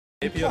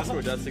AP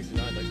underscore Jet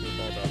 69, thanks for the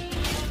follow,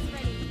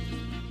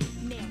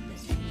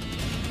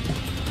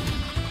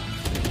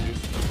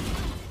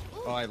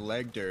 bro. Oh, I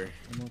legged her.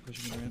 I'm more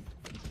pushing the ramp.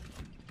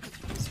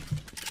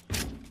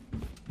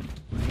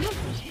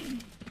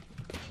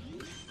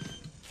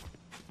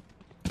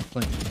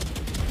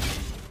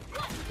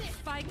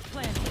 Spike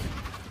planted.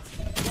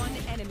 One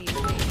enemy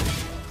remaining.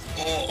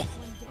 Oh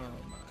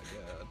my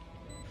god.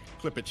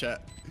 Clip it,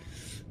 chat.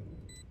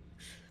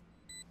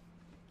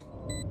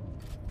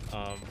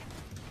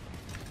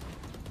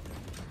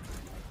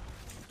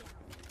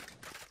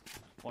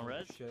 One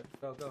red. Shit.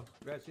 Go, go.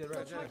 Red, yeah,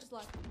 red, red.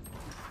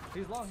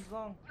 He's long, he's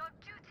long.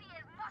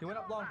 He went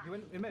up long. He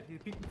went in mid. He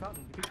peeked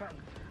fountain. He peeked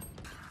fountain.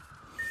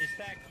 He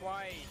stacked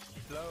twice.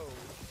 He's low.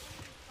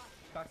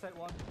 Backside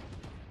one.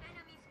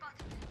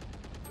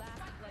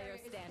 Last player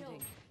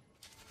standing.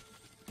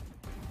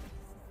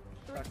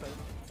 Backside.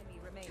 Enemy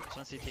remaining. Last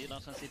one CT,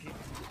 last one CT.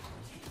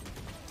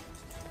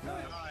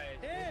 Nice.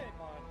 Hit!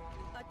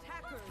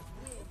 Attackers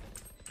win.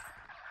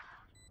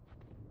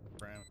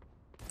 Ramp.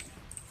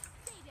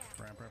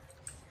 Ramp, ramp.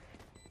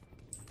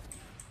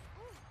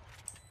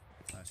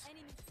 Nice.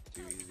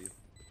 Too easy.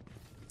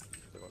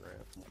 They're on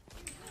ramp.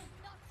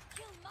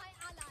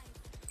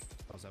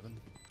 Oh,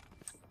 7.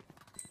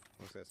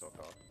 Looks like I saw a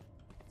call.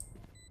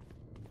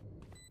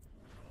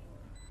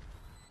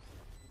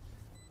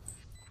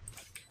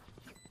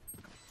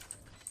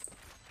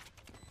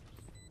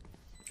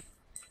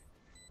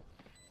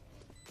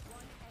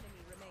 One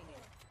enemy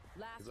remaining.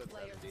 Last He's up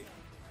player 70.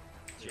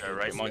 Yeah,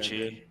 right,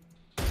 Monchi.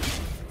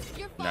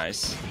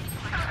 Nice.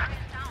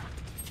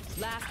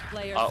 Last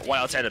player. One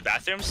outside the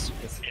bathrooms.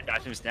 In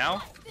bathrooms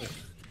now.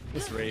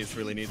 This Raze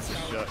really needs to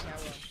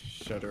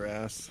shut her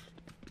ass.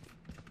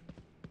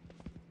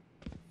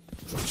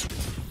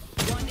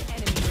 One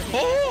enemy remaining.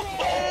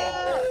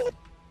 Oh!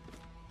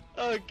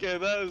 Okay,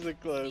 that was a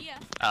close.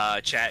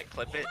 Chat,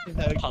 clip it.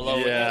 Hello,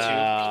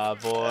 Yeah,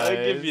 YouTube. boys. I'll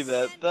give you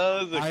that.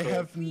 That was a I close.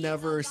 have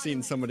never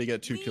seen somebody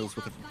get 2 kills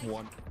with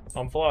one.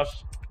 I'm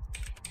flushed.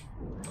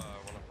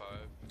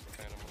 105.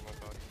 Phantom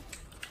 105.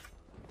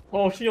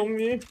 Oh, heal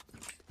me.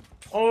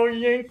 Oh,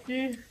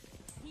 Yankee.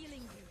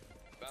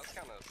 That's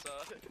kinda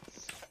sucks.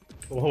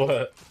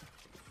 What?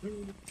 I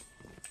don't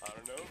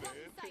know,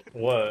 man.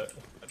 What?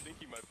 I think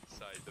he might be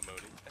side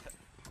demoting.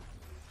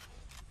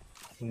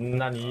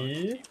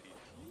 Nani?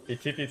 He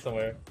TP'd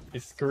somewhere. He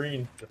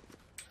screamed.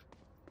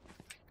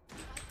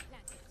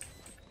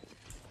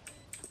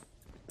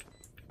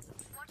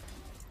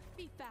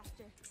 Be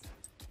faster.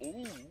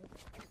 Ooh.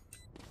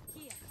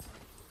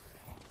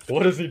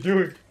 What is he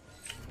doing?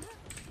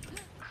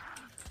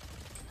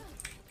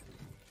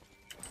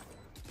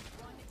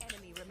 One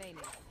enemy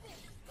remaining.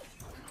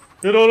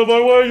 Get out of my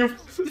way, you. Damn.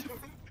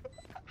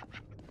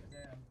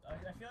 I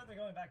feel like they're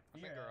going back I'm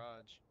in here.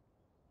 garage.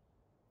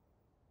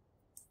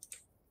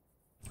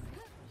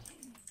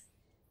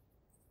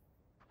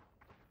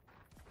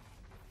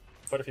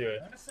 Quite a few. I'm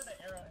gonna send an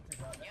arrow into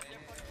garage.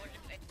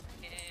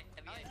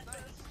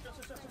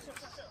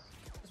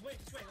 Just wait,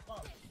 the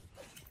bomb.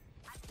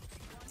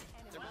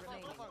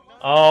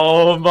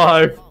 Oh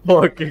my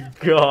fucking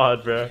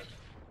god, bro.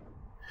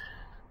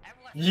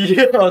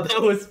 Yeah,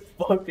 that was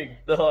fucking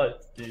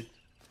nuts, dude.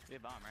 Be a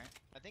bomb, right?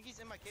 I think he's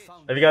in my cage.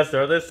 Have you guys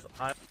thrown this?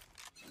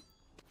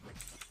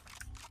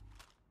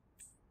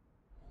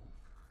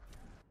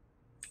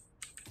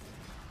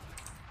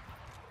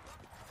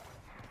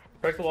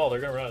 Break the wall, they're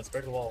gonna run.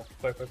 Break the wall.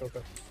 Quick, quick, quick,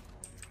 quick.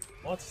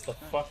 What the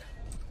fuck?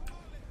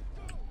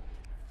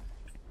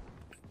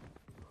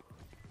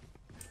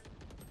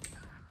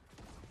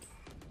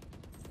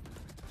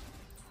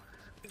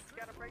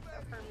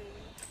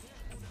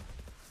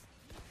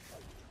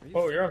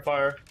 Oh, you're on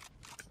fire.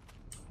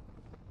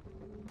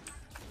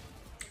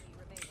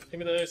 Give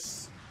me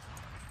this.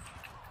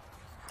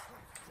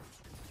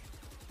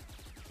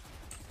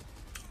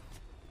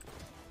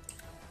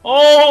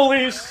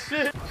 Holy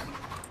shit!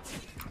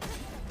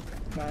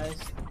 Nice.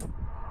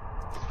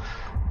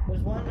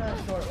 There's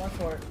one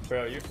short.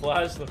 Bro, you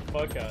flashed the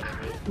fuck out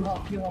of me. Two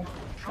home.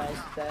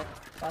 Nice, dead.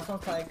 Last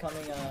one's probably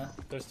coming,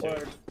 There's two.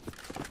 forward.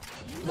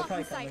 They're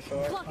probably coming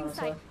short,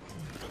 honestly.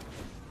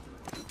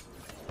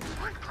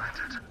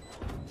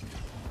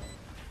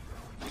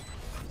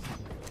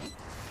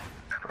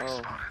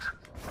 Oh.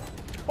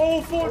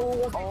 Oh, fuck!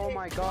 Oh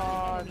my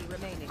god. Enemy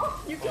remaining.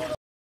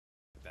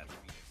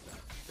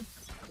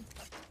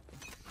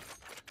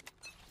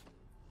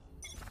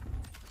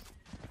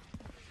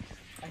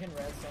 I can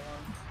res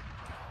someone.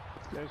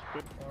 That's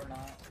good. Or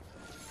not.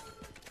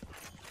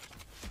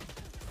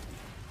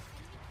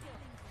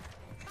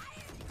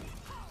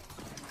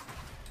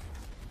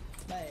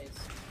 Nice.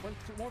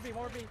 More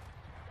B.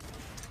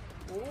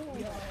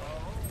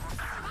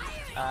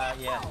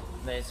 Yeah.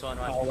 There's one.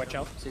 Oh, watch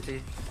out.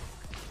 CT.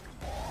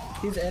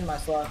 He's in my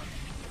slot.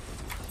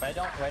 Why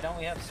don't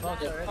we have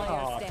smoke already?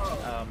 Player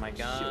standing. Oh my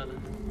god.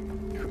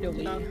 He'll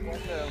leave.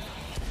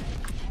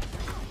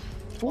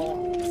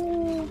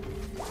 Oh.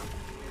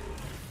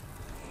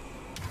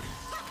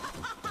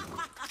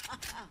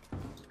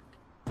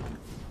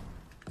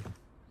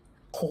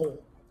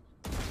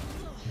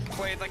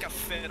 played like a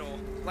fiddle,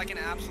 like an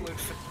absolute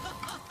fiddle.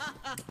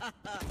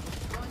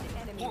 One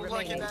enemy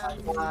Like remaining.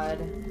 an God.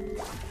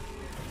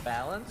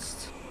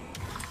 Balanced?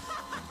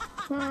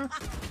 Yo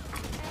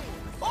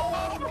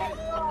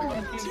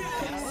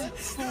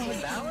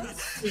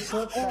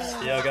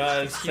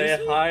guys, say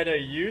hi to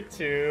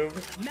YouTube.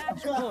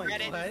 Match point.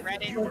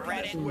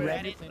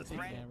 Reddit.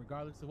 Man,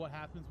 regardless of what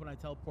happens when I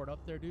teleport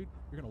up there, dude,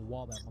 you're gonna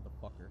wall that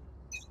motherfucker.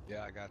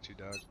 Yeah, I got you,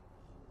 dog.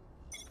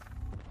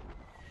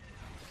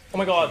 Oh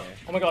my god,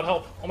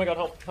 help. Oh my god,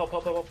 help.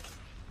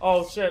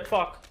 Oh shit,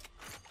 fuck.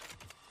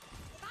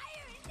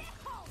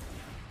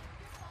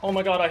 Oh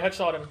my god, I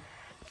headshot him.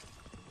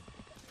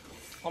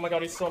 Oh my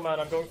god, he's so mad.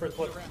 I'm going for his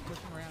foot.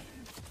 Pushing around.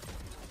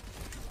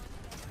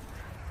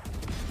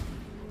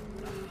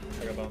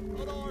 I got bomb.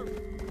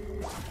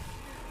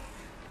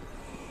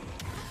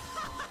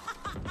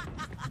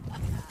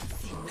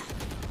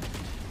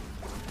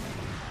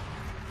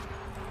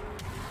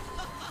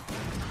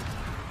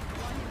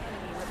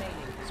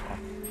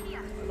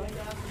 We're going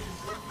to have to do the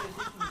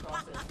decision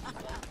process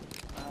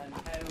and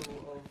how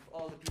of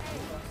all the people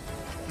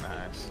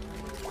Nice.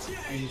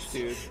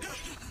 Dude.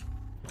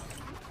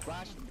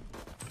 Flash.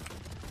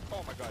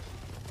 Oh my god.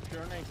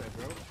 Pure name,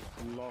 bro.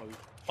 Lol.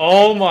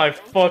 Oh my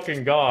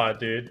fucking god,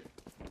 dude.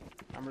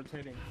 I'm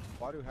rotating.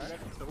 Why do hack?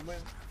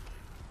 Settlement?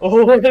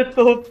 Oh, what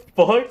the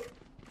fuck?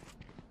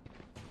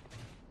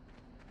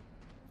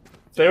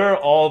 They were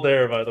all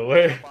there, by the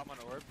way. Bomb on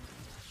orb.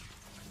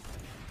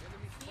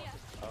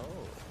 Oh.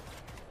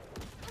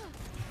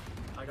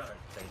 I got a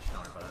face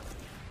counter for that.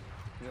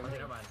 Okay,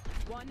 never mind.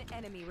 One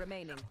enemy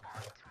remaining.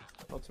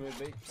 Ultimate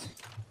bait.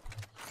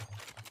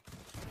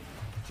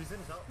 She's in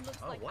top. Looks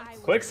Oh, like what? I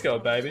Quick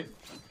scope, baby.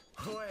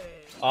 Wait.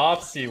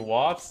 Opsy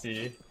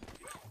wopsy.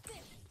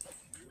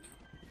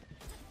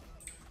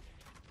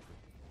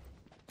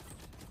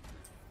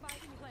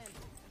 Spike planted.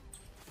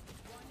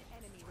 One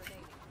enemy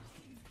remaining.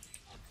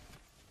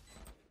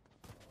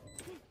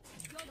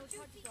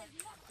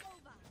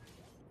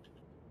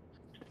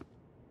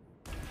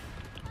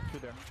 Two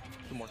there.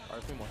 Two more.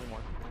 Alright, three more.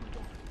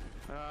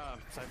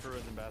 Cypher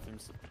was in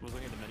bathrooms. Was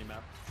looking at the mini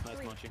map. Nice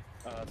Munchie.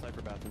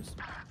 Cypher bathrooms.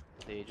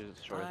 Stage is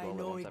destroyed as well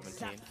with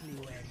 117.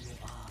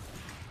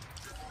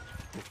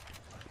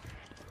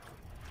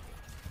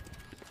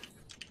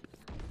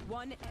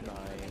 One enemy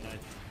remaining.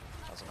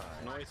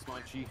 Nice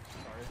Munchie.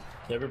 Sorry.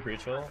 You ever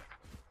breach wall?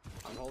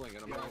 I'm holding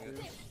it, I'm holding it.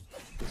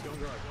 Let's go and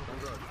garage, go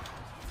and garage.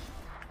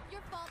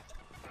 Your fault.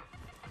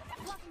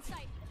 Blocking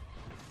sight.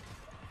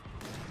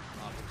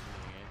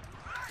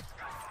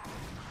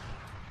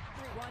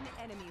 One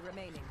enemy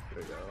remaining.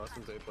 There you go, last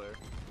one's A player.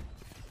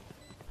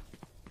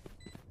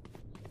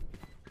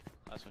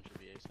 Last one should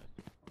be A side.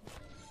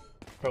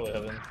 Probably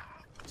heaven.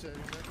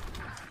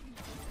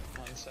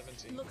 On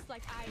 17. Looks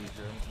like I.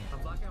 I'm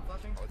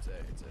flashing. Oh, it's A,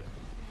 it's A.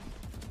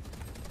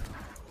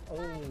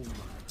 Oh.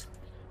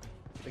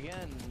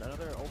 Again,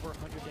 another over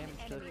 100 damage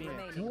to the Enemy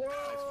Phoenix. remaining.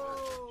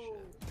 Whoa!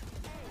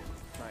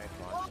 Nice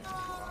one.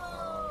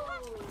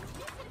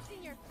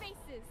 In your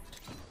faces.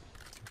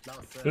 That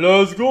was sick.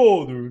 Let's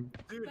go, dude.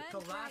 Dude, the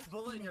last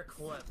bullet in your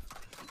clip.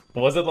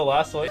 Was it the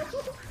last one? Spike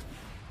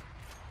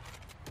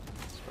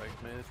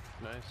mid.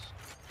 Nice.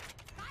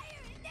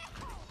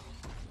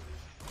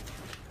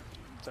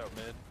 It's out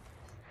mid.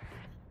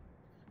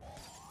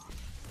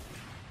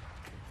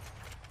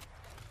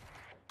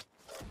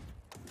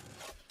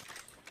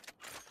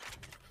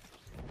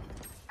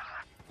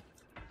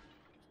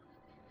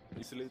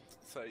 Easily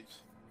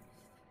safe.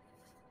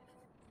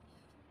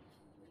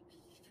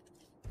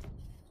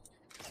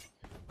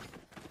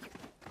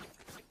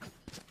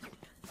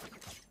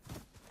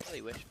 I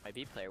really wish my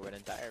B player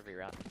wouldn't die every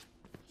round.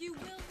 You will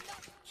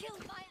not kill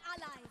my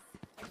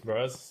allies.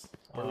 Bros.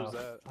 Where was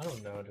that? I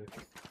don't know, dude.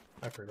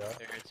 I forgot.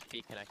 There's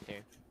B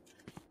connector.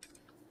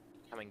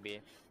 Coming B.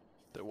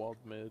 They're walled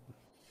mid.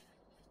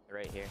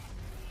 Right here.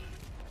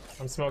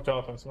 I'm smoked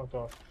off.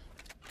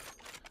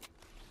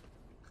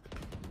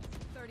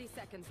 30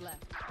 seconds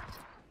left.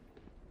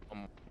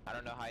 I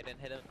don't know how I didn't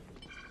hit him.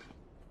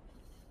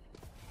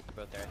 They're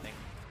both there, I think.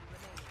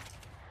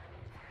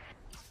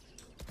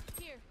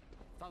 Here.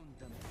 Found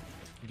them.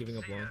 I'm giving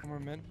up long. One more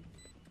mid.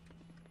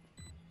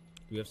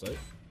 Do we have sight?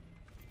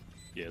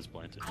 Yeah, it's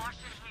planted.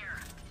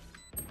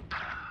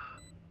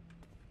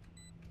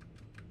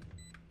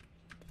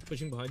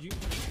 Pushing behind you.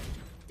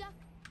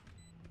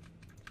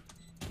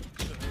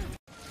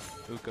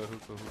 Hookah.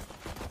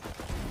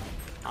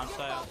 On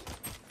side.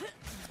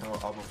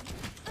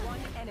 One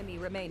enemy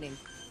remaining.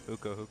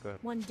 Hookah.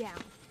 One down.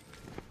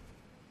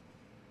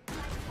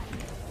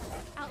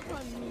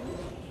 Outrun me.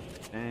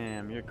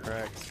 Damn, you're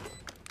cracked.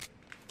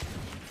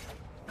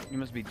 You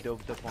must be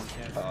doped up on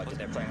camera. Oh, dude,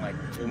 they're playing like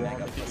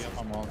mega pussies.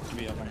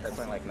 They're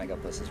playing like mega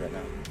pussies right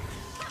now.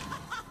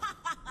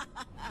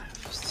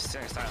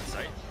 Standing side on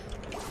site.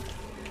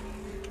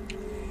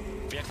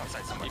 BX on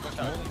site somewhere. He pushed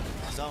out.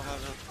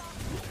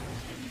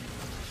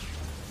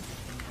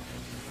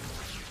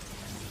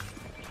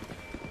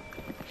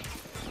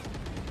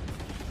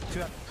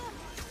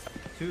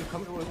 Two,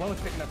 come, one was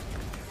picking up.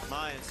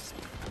 Nice.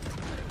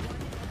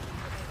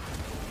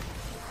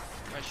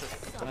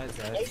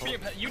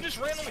 You just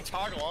randomly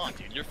toggle on,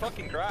 dude. You're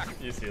fucking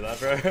cracked. You see that,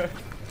 bro?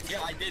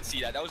 Yeah, I did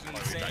see that. That was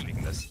insane.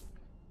 This.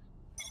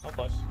 I'll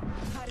push.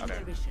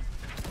 Okay.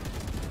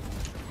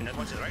 And that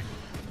one's right.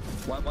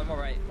 One more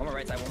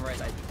right side, one more right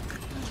side.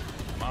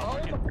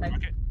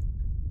 Market.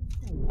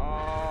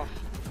 Oh,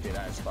 dude,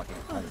 that is fucking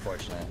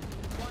unfortunate.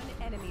 One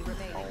enemy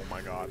remaining. Oh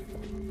my god.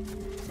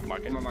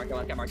 Market.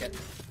 Market.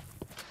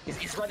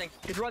 He's running.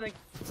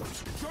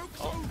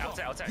 Oh,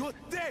 outside. You're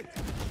dead.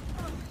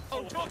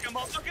 Oh, fuck him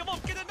up.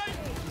 Get a knife.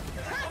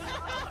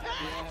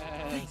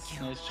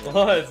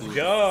 Let's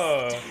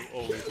go.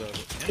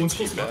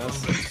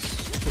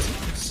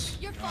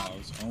 Your fault.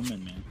 It's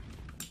Omen, man.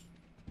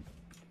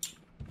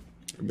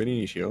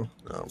 Benicio.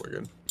 No, we're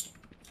good.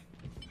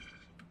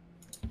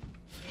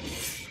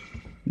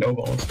 No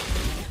balls.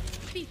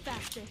 Be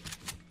faster.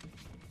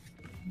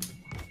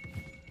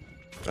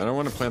 I don't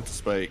want to plant the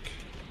spike.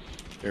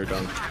 You're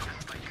done.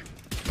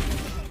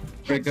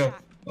 Break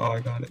up. Oh, I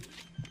got it.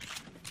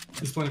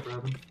 Just playing for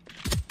heaven.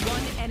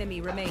 One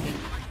enemy remaining.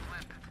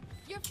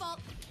 Your fault.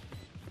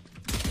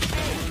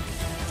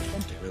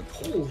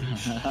 Holy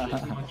shit,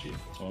 Monchi.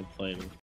 Well played.